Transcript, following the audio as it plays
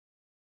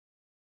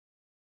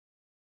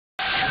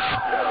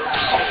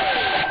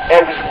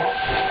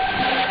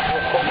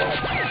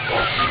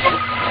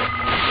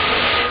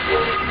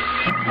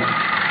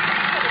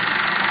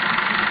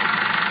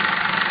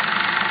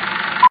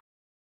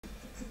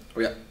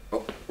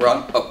Oh, we're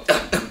on. Oh.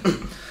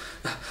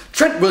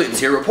 Trent Williams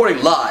here,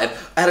 reporting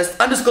live at an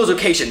undisclosed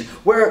location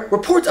where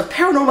reports of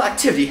paranormal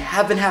activity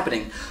have been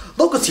happening.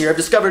 Locals here have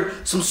discovered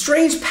some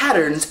strange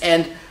patterns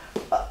and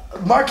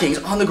markings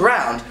on the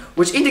ground,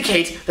 which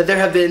indicate that there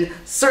have been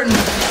certain.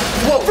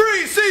 Whoa!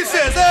 Freeze!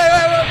 Ceases! Hey!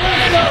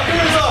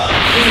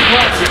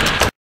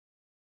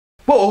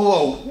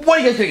 Whoa! What are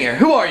you guys doing here?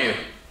 Who are you?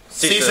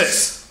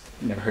 Ceases.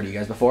 Never heard of you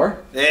guys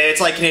before.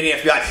 It's like Canadian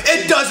FBI.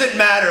 It doesn't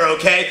matter,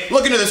 okay?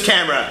 Look into this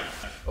camera.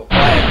 Oh,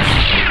 God.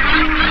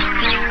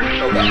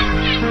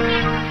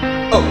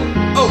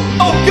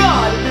 Oh,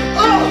 God!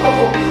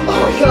 Oh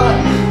my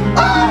God!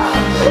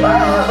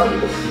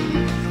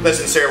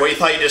 Listen, sir, what you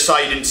thought you just saw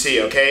you didn't see,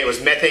 okay? It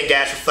was methane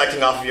gas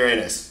reflecting off of your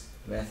anus.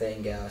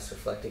 Methane gas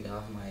reflecting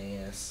off my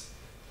anus.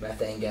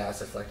 Methane gas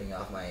reflecting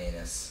off my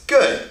anus.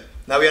 Good.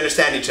 Now we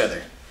understand each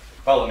other.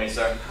 Follow me,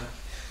 sir.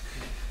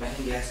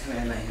 Methane gas coming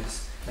out of my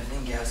anus.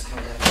 Methane gas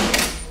coming out of my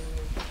anus.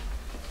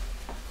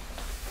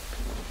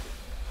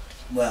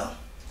 Well,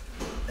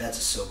 that's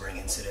a sobering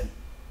incident.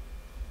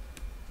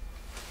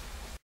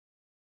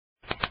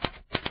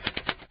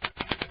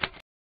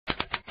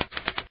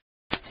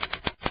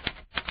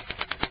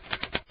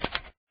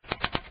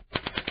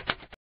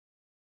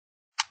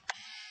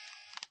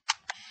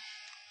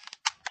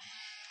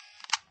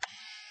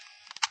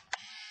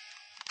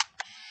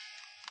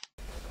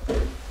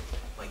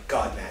 My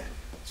God, man.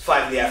 It's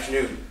 5 in the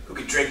afternoon. Who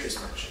could drink this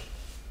much?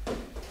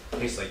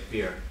 Tastes like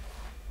beer.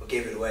 What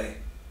gave it away?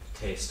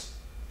 Taste.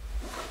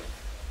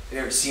 Have you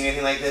ever seen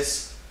anything like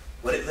this?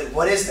 What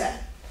is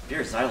that?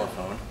 Beer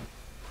xylophone.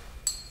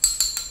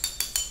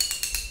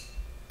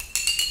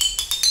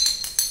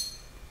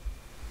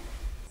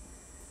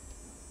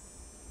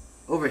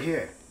 Over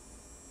here,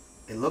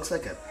 it looks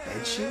like a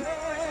bed sheet.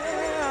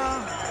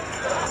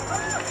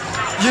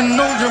 You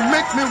know you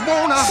make me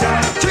wanna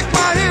kick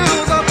my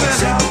heels up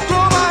and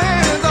throw my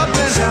hands up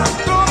and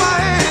throw my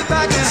head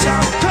back and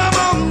come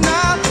on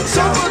now,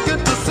 don't forget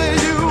to say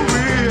you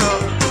will.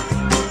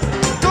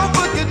 Don't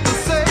forget to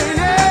say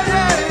yeah.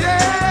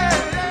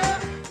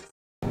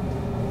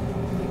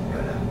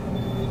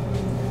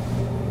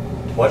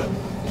 What?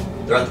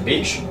 They're at the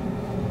beach?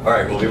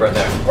 Alright, we'll be right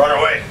there. We're on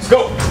our way. Let's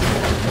go!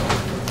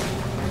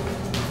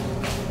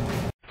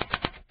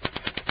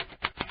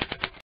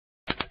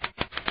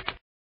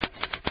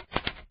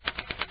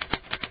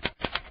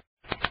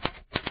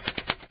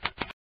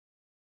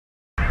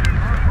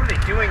 What are they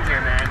doing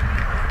here, man?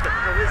 What the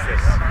hell is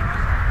this?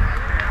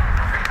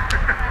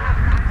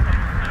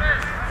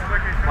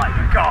 My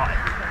God!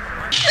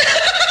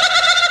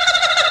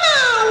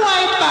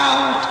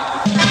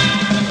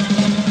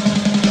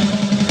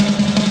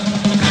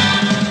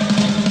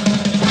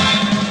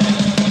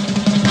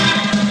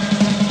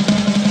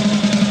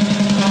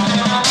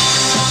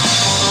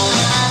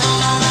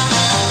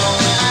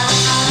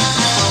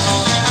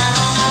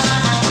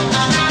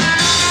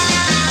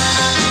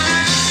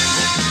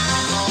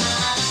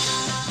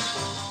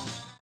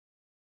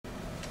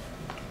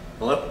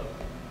 Hello?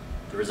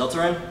 The results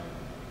are in?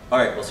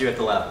 Alright, we'll see you at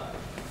the lab.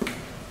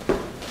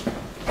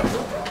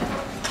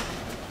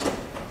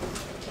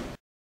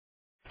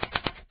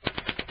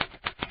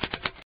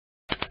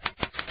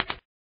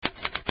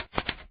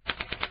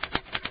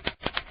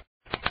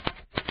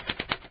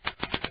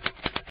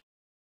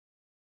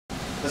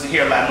 Listen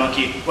here, lab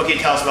monkey. What can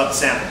you tell us about the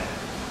sample?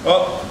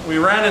 Well, we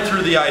ran it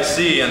through the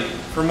IC, and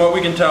from what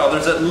we can tell,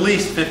 there's at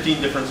least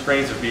 15 different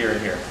strains of beer in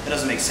here. That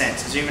doesn't make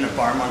sense. Is there even a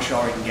bar in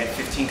Montreal where you can get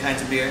 15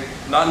 kinds of beer?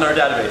 Not in our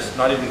database,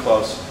 not even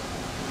close.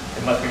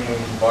 It must be moving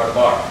from bar to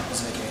bar.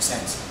 Doesn't make any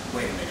sense.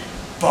 Wait a minute.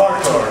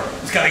 Bar tour.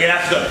 Let's gotta get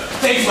after them.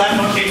 Thanks, lab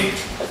monkey.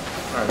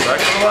 Alright, back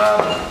to the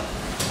lab.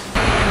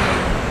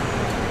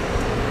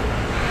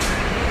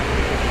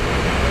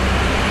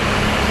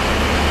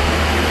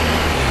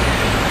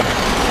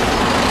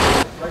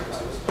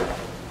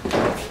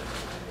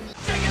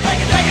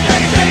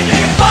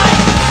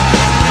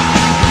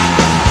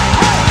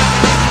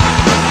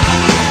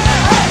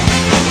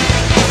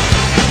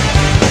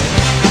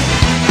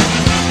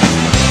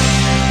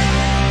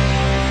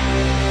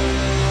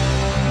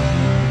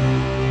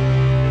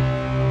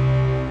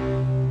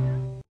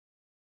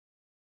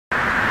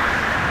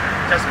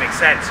 Doesn't make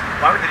sense.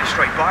 Why would they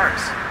destroy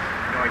bars?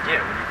 No idea.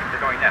 Where do you think they're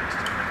going next?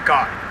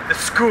 God, the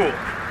school!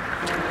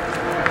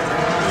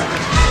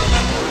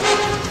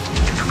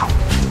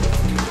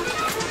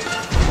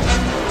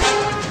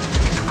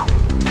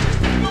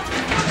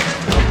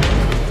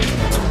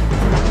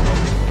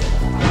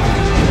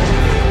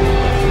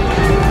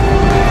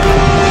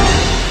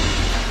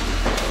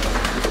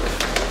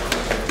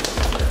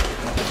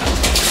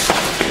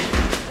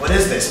 What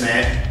is this,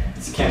 man?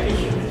 This can't be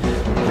human.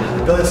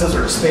 Building some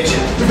sort of spaceship.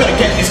 We've gotta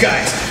get these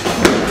guys.